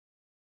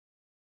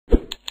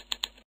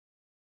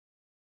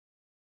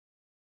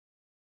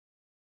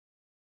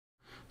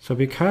So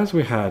because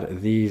we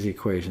had these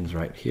equations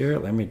right here,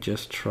 let me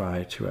just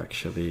try to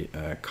actually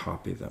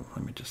copy them.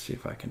 Let me just see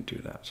if I can do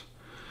that.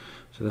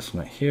 So this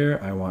one right here,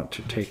 I want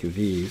to take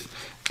these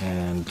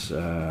and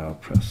I'll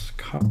press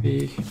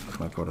copy.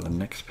 I'll go to the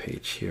next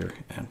page here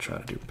and try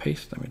to do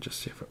paste. Let me just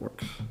see if it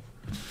works.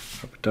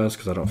 Hope it does,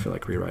 because I don't feel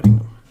like rewriting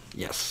them.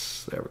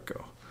 Yes, there we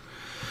go.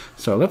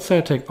 So let's say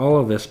I take all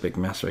of this big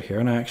mess right here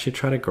and I actually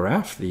try to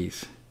graph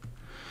these.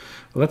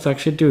 Well, let's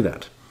actually do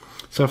that.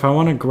 So if I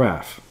want to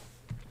graph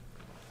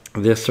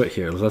this right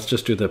here, let's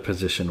just do the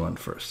position one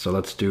first. So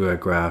let's do a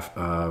graph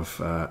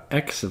of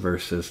x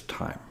versus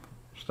time.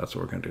 So that's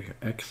what we're going to do here,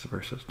 x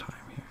versus time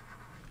here.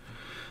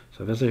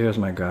 So this here's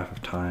my graph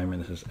of time,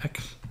 and this is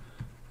x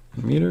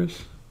in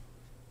meters.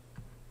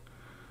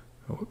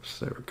 Whoops,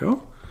 there we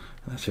go.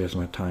 And this here's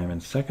my time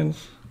in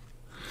seconds.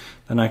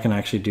 Then I can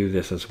actually do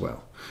this as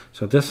well.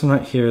 So this one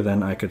right here,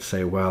 then I could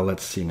say, well,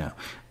 let's see now.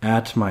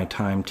 At my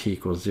time t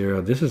equals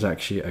 0, this is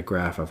actually a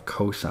graph of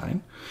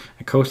cosine.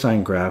 And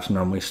cosine graphs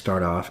normally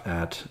start off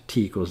at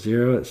t equals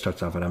 0. It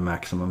starts off at a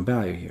maximum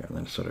value here, and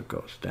then it sort of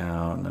goes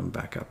down, and then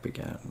back up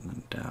again, and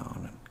then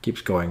down, and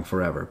keeps going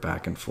forever,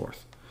 back and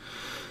forth.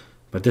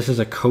 But this is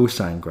a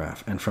cosine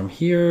graph, and from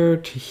here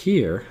to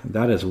here,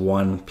 that is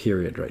one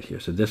period right here.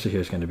 So this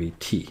here is going to be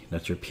t,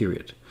 that's your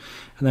period.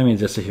 And that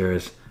means this here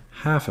is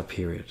half a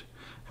period.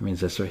 That means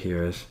this right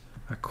here is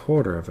a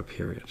quarter of a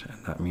period,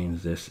 and that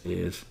means this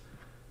is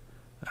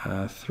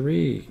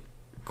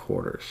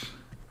 3/4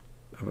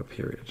 of a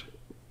period,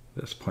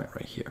 this point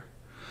right here.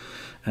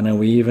 And then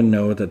we even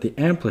know that the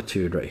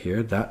amplitude right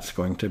here, that's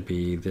going to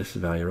be this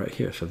value right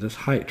here. So this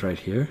height right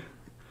here,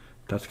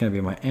 that's going to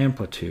be my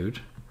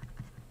amplitude.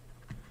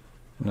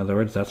 In other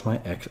words, that's my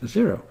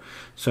x0.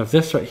 So if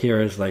this right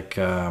here is like,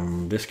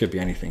 this could be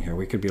anything here.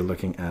 We could be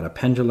looking at a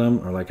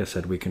pendulum, or like I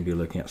said, we can be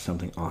looking at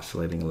something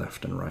oscillating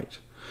left and right.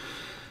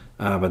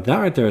 But that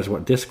right there is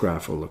what this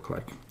graph will look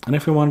like. And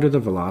if we want to do the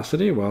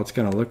velocity, well, it's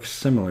going to look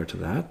similar to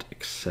that,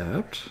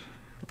 except,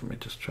 let me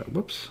just try,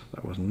 whoops,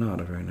 that was not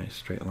a very nice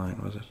straight line,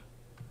 was it?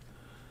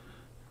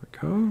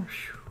 There we go.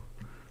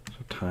 So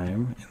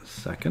time in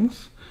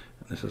seconds.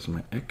 And this is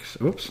my x,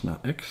 oops,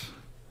 not x.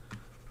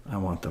 I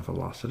want the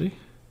velocity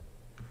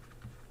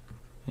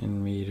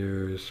in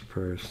meters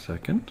per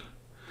second.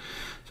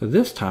 So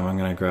this time I'm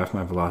going to graph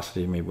my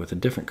velocity maybe with a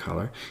different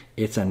color.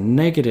 It's a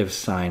negative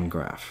sine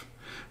graph.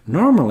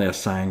 Normally a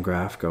sine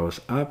graph goes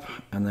up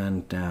and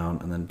then down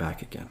and then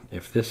back again.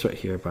 If this right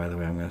here, by the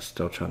way, I'm going to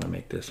still try to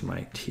make this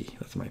my t.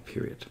 That's my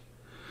period.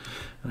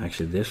 And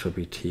actually this will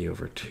be t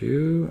over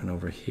 2, and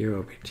over here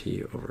will be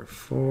t over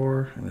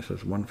 4, and this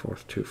is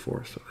 1/4,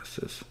 2/4, so this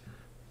is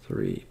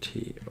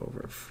 3t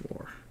over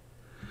 4.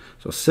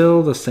 So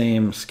still the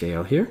same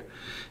scale here.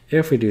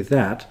 If we do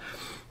that,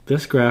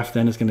 this graph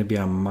then is going to be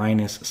a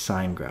minus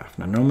sine graph.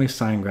 Now normally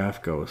sine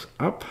graph goes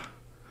up,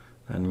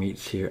 and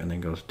meets here, and then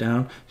goes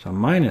down. So a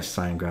minus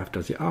sine graph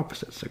does the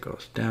opposite. So it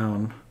goes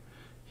down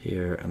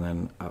here, and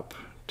then up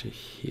to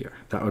here.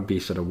 That would be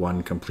sort of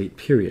one complete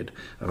period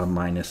of a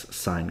minus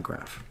sine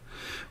graph.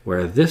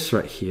 Where this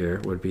right here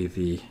would be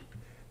the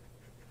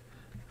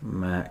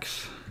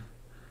max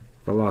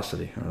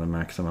velocity, or the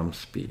maximum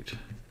speed.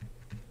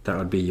 That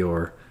would be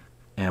your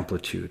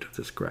amplitude of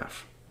this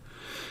graph.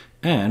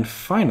 And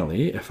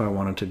finally, if I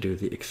wanted to do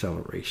the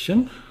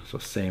acceleration, so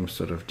same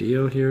sort of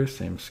deal here,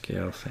 same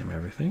scale, same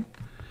everything.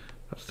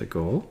 That's the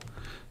goal.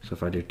 So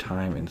if I do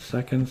time in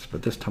seconds,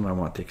 but this time I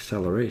want the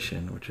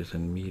acceleration, which is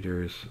in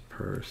meters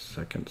per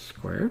second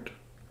squared.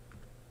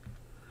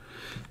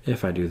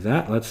 If I do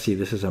that, let's see,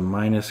 this is a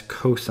minus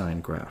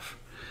cosine graph.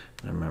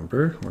 And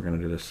remember, we're going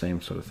to do the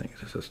same sort of thing.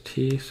 This is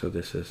t, so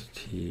this is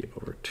t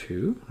over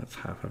 2. That's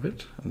half of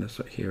it. And this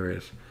right here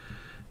is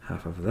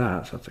half of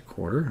that, so that's a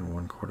quarter, and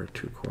 1/4,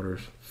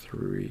 2/4,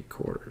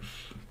 3/4.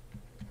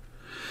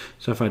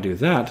 So if I do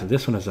that,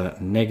 this one is a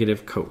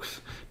negative cos.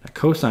 Now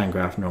cosine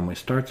graph normally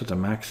starts at the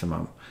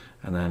maximum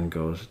and then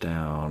goes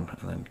down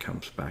and then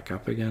comes back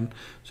up again.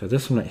 So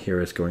this one right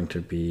here is going to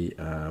be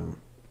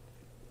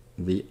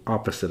the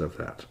opposite of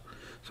that.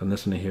 So in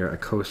this one here, a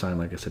cosine,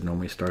 like I said,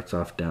 normally starts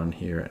off down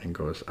here and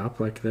goes up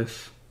like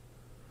this.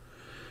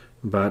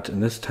 But in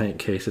this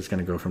case, it's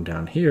going to go from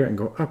down here and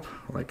go up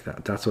like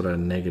that. That's what a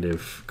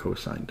negative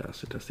cosine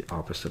does. It does the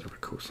opposite of a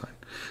cosine.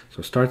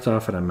 So it starts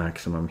off at a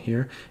maximum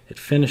here. It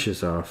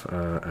finishes off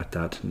at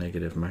that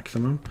negative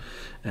maximum.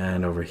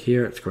 And over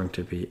here, it's going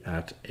to be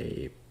at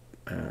a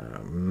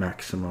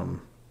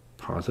maximum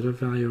positive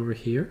value over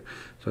here.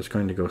 So it's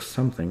going to go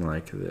something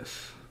like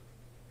this.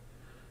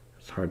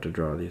 It's hard to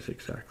draw these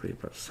exactly,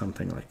 but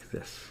something like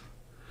this.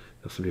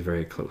 This will be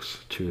very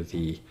close to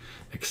the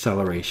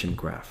acceleration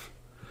graph.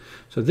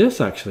 So this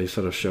actually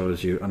sort of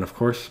shows you, and of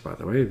course, by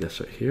the way, this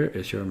right here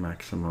is your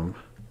maximum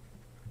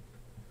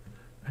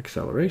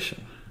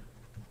acceleration.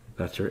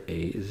 That's your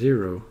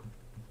A0.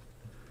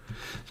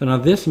 So now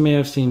this may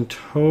have seemed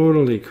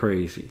totally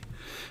crazy,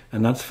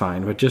 and that's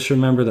fine. But just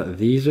remember that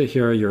these right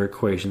here are your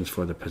equations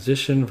for the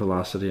position,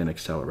 velocity, and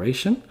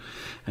acceleration.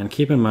 And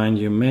keep in mind,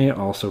 you may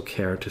also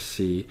care to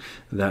see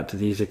that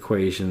these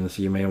equations,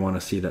 you may want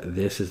to see that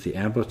this is the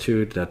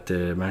amplitude, that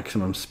the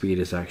maximum speed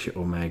is actually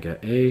omega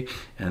a,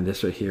 and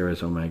this right here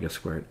is omega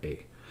squared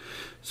a.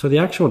 So the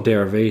actual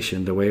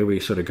derivation, the way we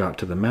sort of got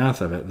to the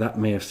math of it, that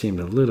may have seemed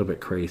a little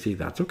bit crazy.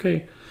 That's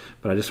okay.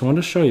 But I just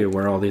wanted to show you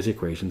where all these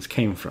equations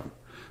came from.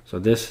 So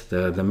this,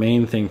 the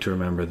main thing to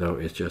remember though,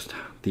 is just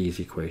these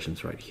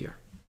equations right here.